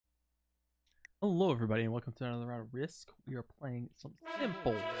Hello, everybody, and welcome to another round of Risk. We are playing some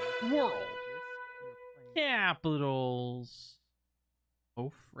simple world capitals.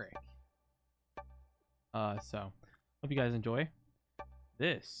 Oh, frick. So hope you guys enjoy.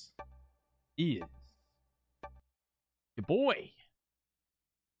 This is your boy.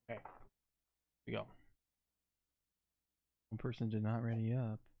 Okay, here we go. One person did not ready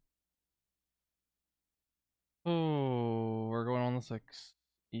up. Oh, we're going on the 6.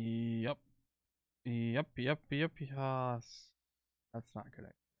 Yep. Yep. Yes. That's not good.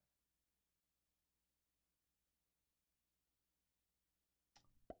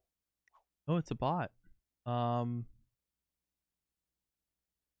 Oh, it's a bot. Um,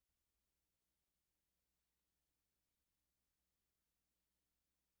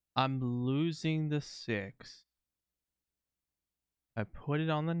 I'm losing the 6. I put it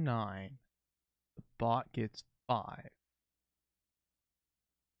on the 9. The bot gets 5.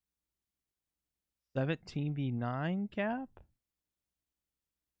 17v9 cap?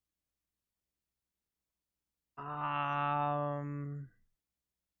 Um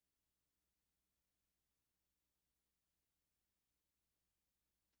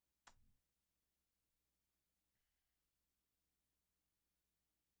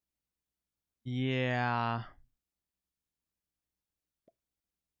yeah.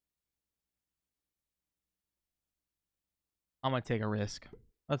 I'm gonna take a risk.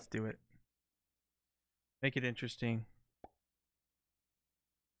 Let's do it. Make it interesting.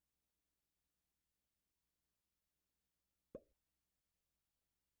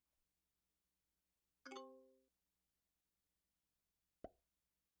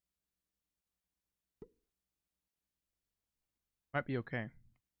 Might be okay.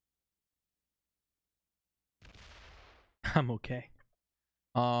 I'm okay.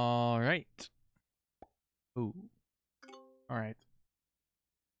 All right. Ooh. All right.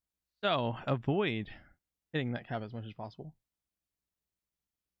 So avoid hitting that cap as much as possible.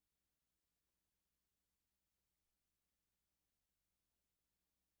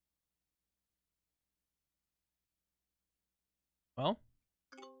 Well,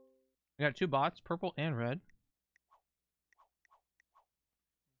 I got 2 bots, purple and red.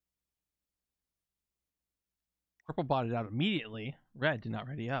 Purple botted out immediately. Red did not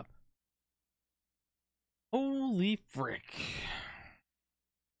ready up. Holy frick.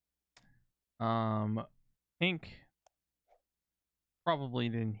 Pink probably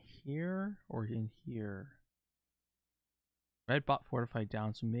in here or in here. Red bot fortified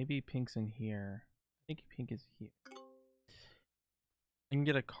down, so maybe pink's in here. I think pink is here. I can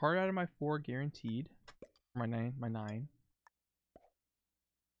get a card out of my 4 guaranteed. My 9.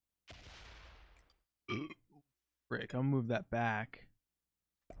 Frick, I'll move that back.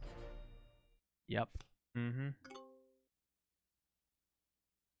 Yep.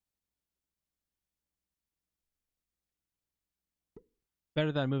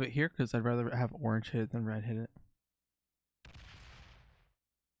 Better that I move it here because I'd rather have orange hit it than red hit it.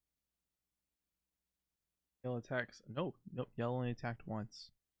 Yellow attacks. Nope. Yellow only attacked once.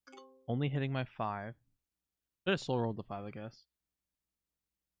 Only hitting my 5. Should have slow rolled the 5, I guess.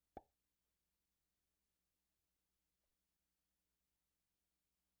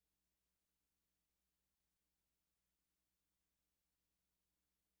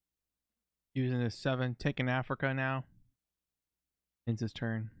 Using his 7, taking Africa now. Ends his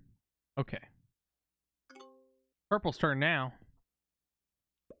turn. Okay. Purple's turn now.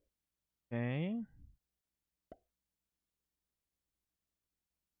 Okay.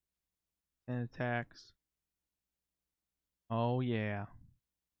 And attacks. Oh yeah.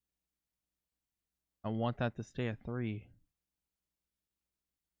 I want that to stay at 3.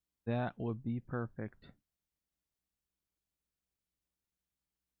 That would be perfect.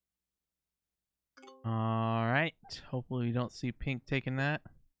 Alright. Hopefully we don't see pink taking that.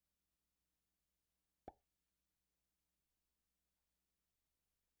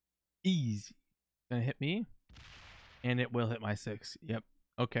 Easy. Gonna hit me. And it will hit my 6. Yep.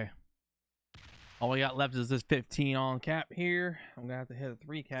 Okay. All we got left is this 15 on cap here. I'm gonna have to hit a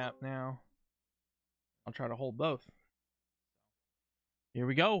 3 cap now. I'll try to hold both. Here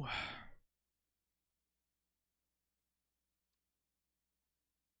we go.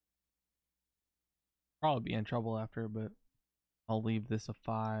 Probably be in trouble after, but I'll leave this a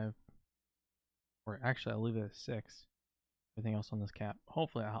 5. Or actually, I'll leave it a 6. Everything else on this cap.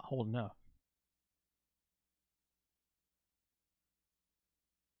 Hopefully, I'll hold enough.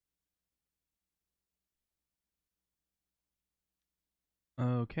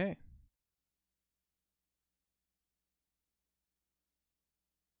 Okay.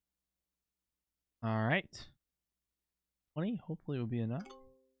 All right. 20 hopefully will be enough.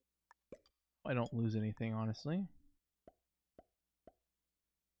 I don't lose anything, honestly.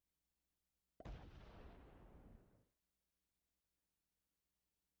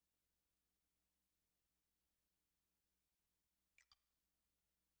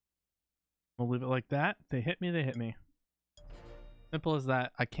 We'll leave it like that. If they hit me, they hit me. Simple as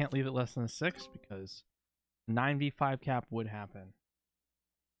that. I can't leave it less than a 6 because 9v5 cap would happen.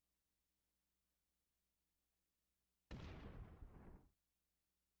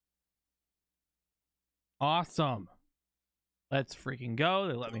 Awesome. Let's freaking go.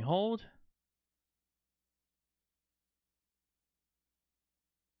 They let me hold.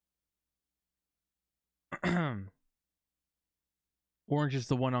 Orange is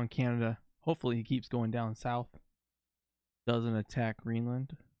the one on Canada. Hopefully he keeps going down south. Doesn't attack Greenland.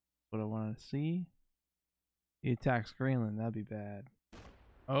 That's what I wanted to see. He attacks Greenland. That'd be bad.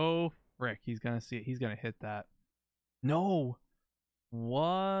 Oh, frick. He's going to see it. He's going to hit that. No.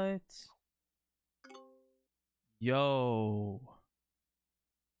 What? Yo.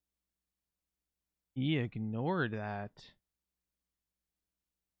 He ignored that.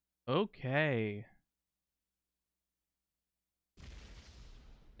 Okay.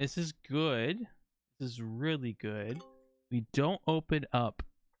 This is good. This is really good. We don't open up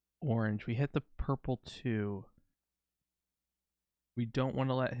orange. We hit the purple too. We don't want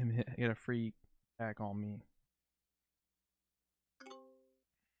to let him get a free attack on me.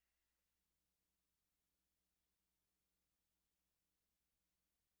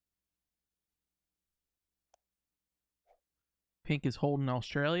 Pink is holding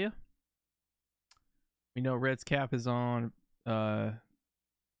Australia. We know red's cap is on the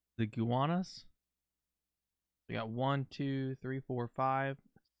Guanas. We got 1, 2, 3, 4, 5,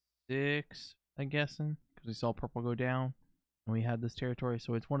 6, I'm guessing, because we saw purple go down and we had this territory.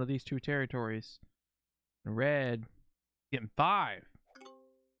 So it's one of these two territories. And red getting 5.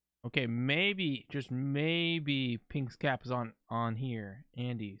 Okay, maybe, just maybe pink's cap is on here.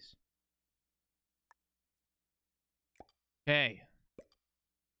 Andes. Okay.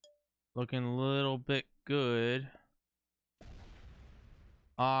 Looking a little bit good.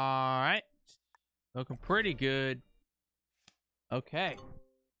 Alright. Looking pretty good. Okay.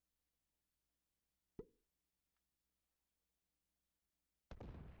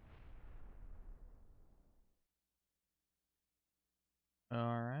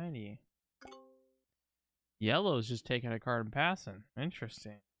 Alrighty. Yellow's just taking a card and passing.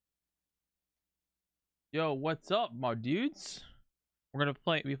 Interesting. Yo, what's up, my dudes? We're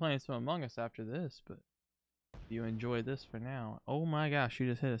gonna be playing some Among Us after this, but you enjoy this for now. Oh my gosh, you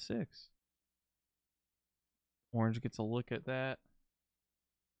just hit a 6. Orange gets a look at that.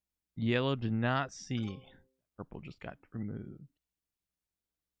 Yellow did not see. Purple just got removed.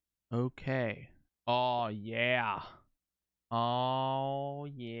 Okay. Oh yeah. Oh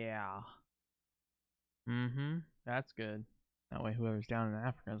yeah. That's good. That way whoever's down in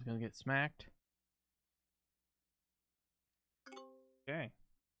Africa is gonna get smacked. Okay.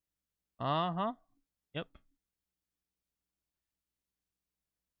 Yep.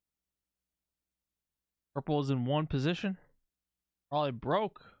 Purple is in one position. Probably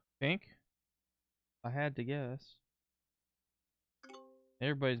broke, pink. I had to guess.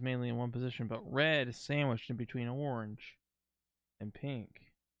 Everybody's mainly in one position, but red is sandwiched in between orange and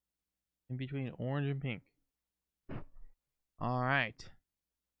pink. In between orange and pink. Alright.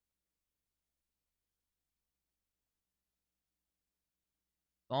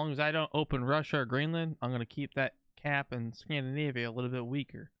 As long as I don't open Russia or Greenland, I'm going to keep that cap in Scandinavia a little bit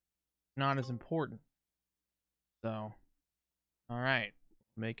weaker. Not as important. So, alright.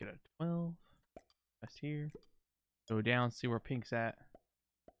 Make it a 12. That's here. Go down, see where pink's at.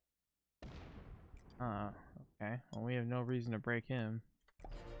 Okay. Well, we have no reason to break him.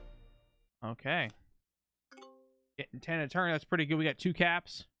 Okay. Getting 10 a turn. That's pretty good. We got 2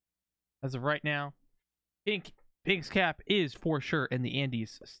 caps as of right now. Pink's cap is for sure in the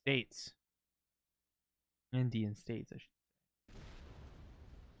Andes states. Indian states, I should say.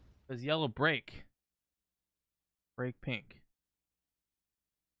 Does yellow break? Break pink.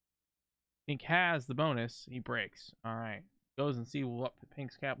 Pink has the bonus. He breaks. Alright. Goes and see what the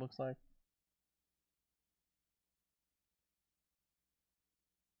pink's cap looks like.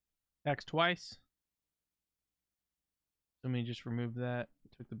 Attacks twice. Let me just remove that.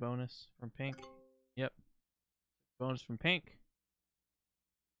 Took the bonus from pink. Yep. Bonus from pink.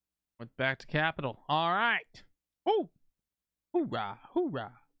 Went back to capital. Alright. Woo! Hoorah!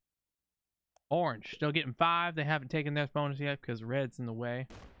 Hoorah! Orange. Still getting 5. They haven't taken their bonus yet because red's in the way.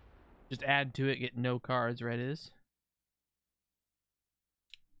 Just add to it. Get no cards. Red is.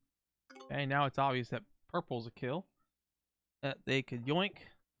 Okay, now it's obvious that purple's a kill. That they could yoink.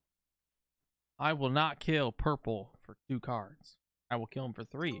 I will not kill purple for 2 cards. I will kill him for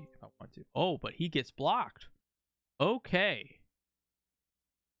 3 if I want to. Oh, but he gets blocked. Okay.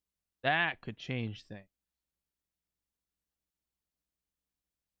 That could change things.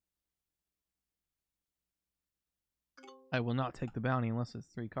 I will not take the bounty unless it's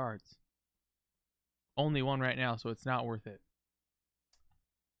 3 cards. Only 1 right now, so it's not worth it.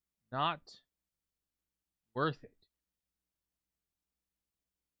 Not worth it.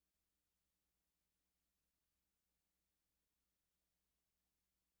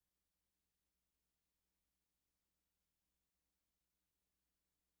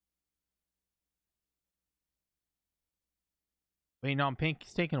 Waiting on pink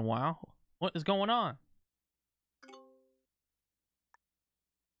is taking a while. What is going on?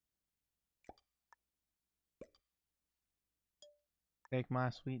 Take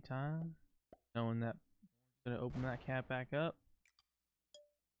my sweet time, knowing that I'm gonna open that cap back up.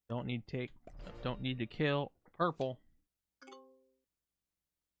 Don't need to kill purple.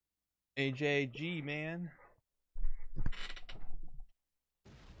 AJG, man.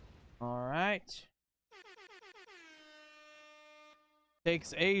 All right.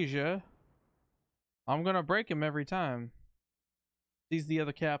 Takes Asia. I'm gonna break him every time. Sees the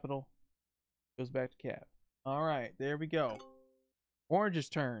other capital. Goes back to cap. All right, there we go. Orange's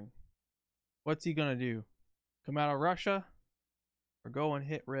turn. What's he gonna do? Come out of Russia or go and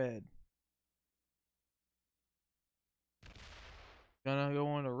hit red? Gonna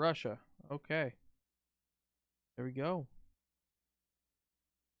go into Russia. Okay. There we go.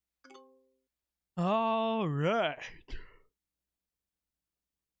 All right.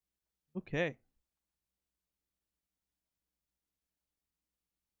 Okay.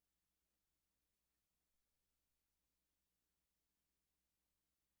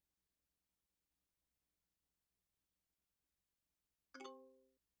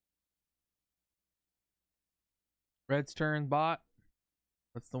 Red's turn, bot.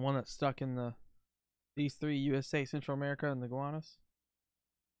 That's the one that's stuck in these 3: USA, Central America, and the Guanas.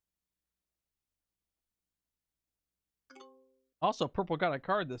 Also, purple got a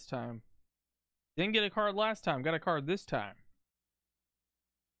card this time. Didn't get a card last time. Got a card this time.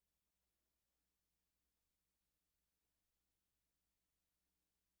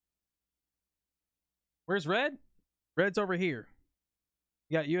 Where's red? Red's over here.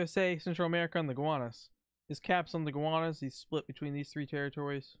 You got USA, Central America, and the Guanas. His cap's on the Guanas. He's split between these 3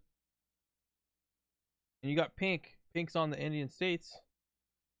 territories. And you got pink. Pink's on the Indian States.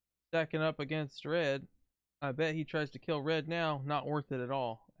 Stacking up against red. I bet he tries to kill red now. Not worth it at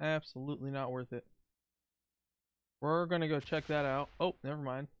all. Absolutely not worth it. We're gonna go check that out. Oh, never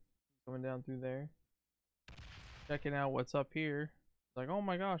mind. Coming down through there. Checking out what's up here. It's like, oh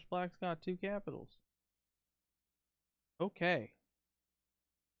my gosh, black's got 2 capitals. Okay.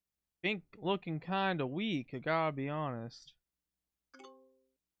 Pink looking kinda weak, I gotta be honest.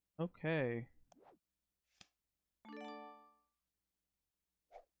 Okay.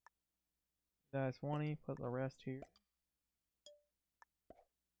 That's 20, put the rest here.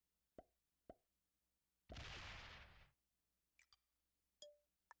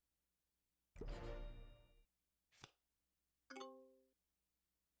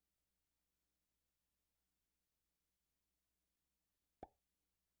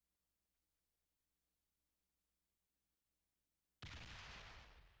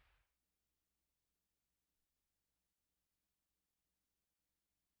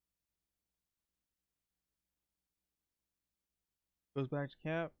 Goes back to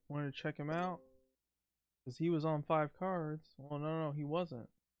cap. Wanted to check him out. Because he was on 5 cards. Well, no, he wasn't.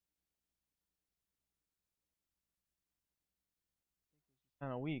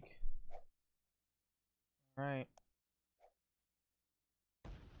 Kind of weak. Alright.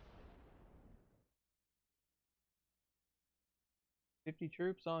 50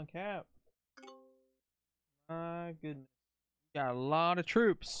 troops on cap. My goodness. Got a lot of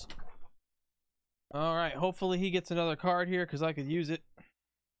troops. Alright, hopefully he gets another card here because I could use it.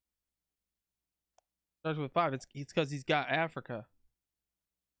 Starts with 5. It's because he's got Africa.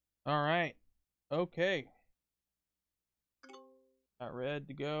 Alright. Okay. Got red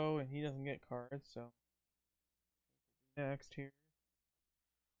to go, and he doesn't get cards, so next here.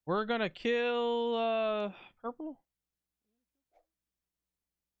 We're gonna kill purple.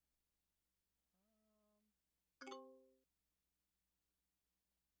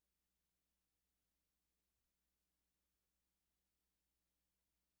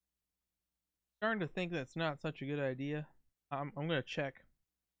 Starting to think that's not such a good idea. I'm gonna check.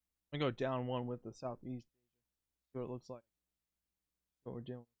 I'm gonna go down 1 with the Southeast. See what it looks like. What we're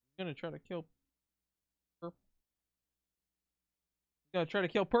doing. I'm gonna try to kill purple. Gonna try to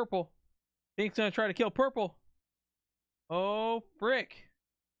kill purple. Pink's gonna try to kill purple. Oh, frick.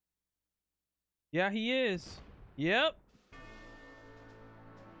 Yeah, he is. Yep.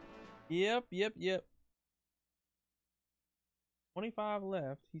 Yep. 25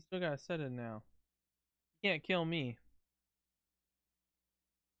 left. He's still got to set it now. He can't kill me.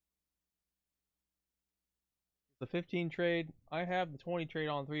 The 15 trade. I have the 20 trade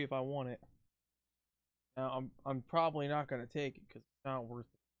on 3 if I want it. Now I'm probably not gonna take it because it's not worth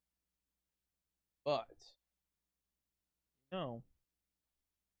it. But no.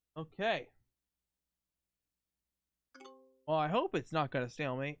 Okay. Well, I hope it's not gonna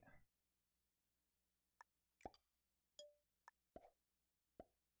stalemate.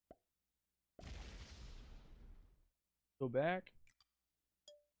 Go back.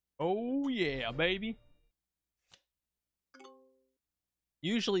 Oh yeah, baby.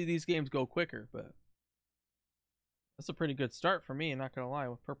 Usually these games go quicker, but that's a pretty good start for me, not gonna lie,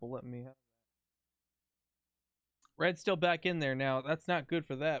 with purple letting me have. Red's still back in there now. That's not good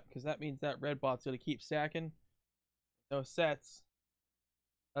for that, because that means that red bot's gonna keep stacking. No sets.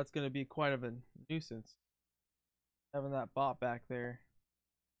 That's gonna be quite of a nuisance. Having that bot back there.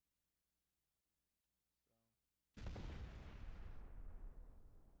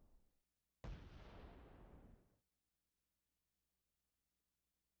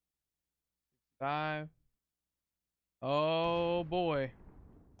 Five. Oh boy.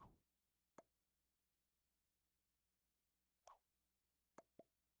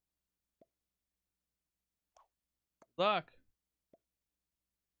 Luck.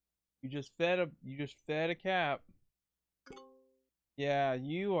 You just fed a cap. Yeah,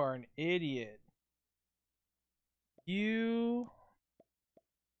 you are an idiot.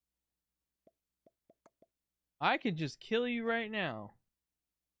 I could just kill you right now.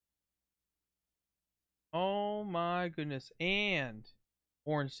 Oh my goodness. And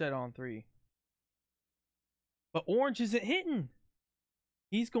orange set on 3. But orange isn't hitting.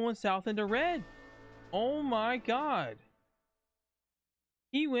 He's going south into red. Oh my god.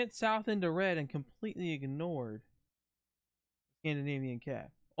 He went south into red and completely ignored Scandinavian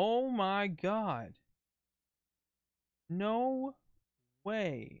cat. Oh my god. No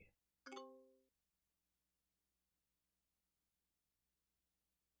way.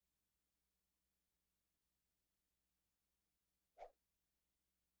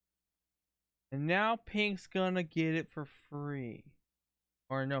 And now Pink's gonna get it for free.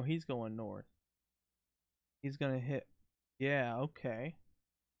 Or no, he's going north. He's gonna hit. Yeah, okay.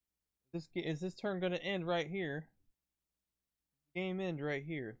 Is this turn gonna end right here? Game end right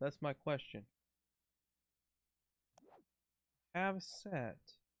here. That's my question. Have set.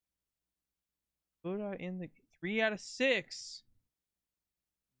 Could I end the 3 out of 6?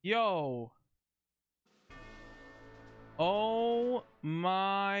 Yo. Oh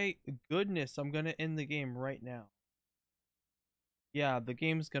my goodness. I'm gonna end the game right now. Yeah, the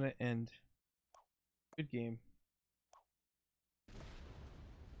game's gonna end. Good game.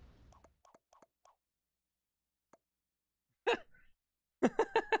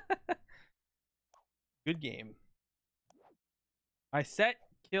 Good game. I set,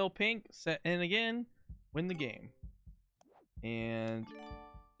 kill pink, set in again, win the game. And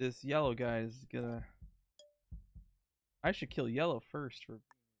this yellow guy is gonna... I should kill yellow first for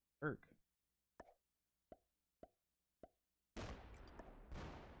Turk.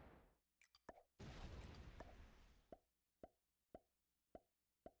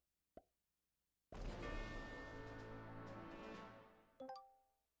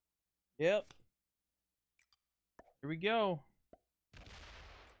 Yep. Here we go.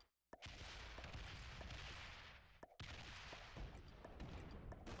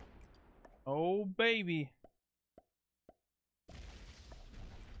 Oh, baby.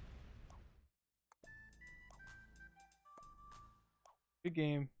 Good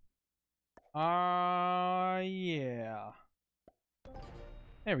game. Yeah.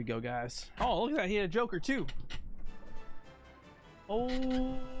 There we go, guys. Oh, look at that. He had a Joker, too.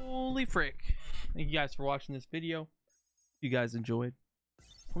 Holy frick. Thank you guys for watching this video. If you guys enjoyed,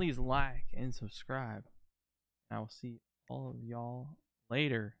 please like and subscribe. I will see all of y'all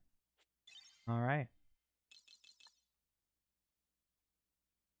later. All right.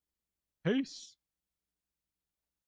 Peace.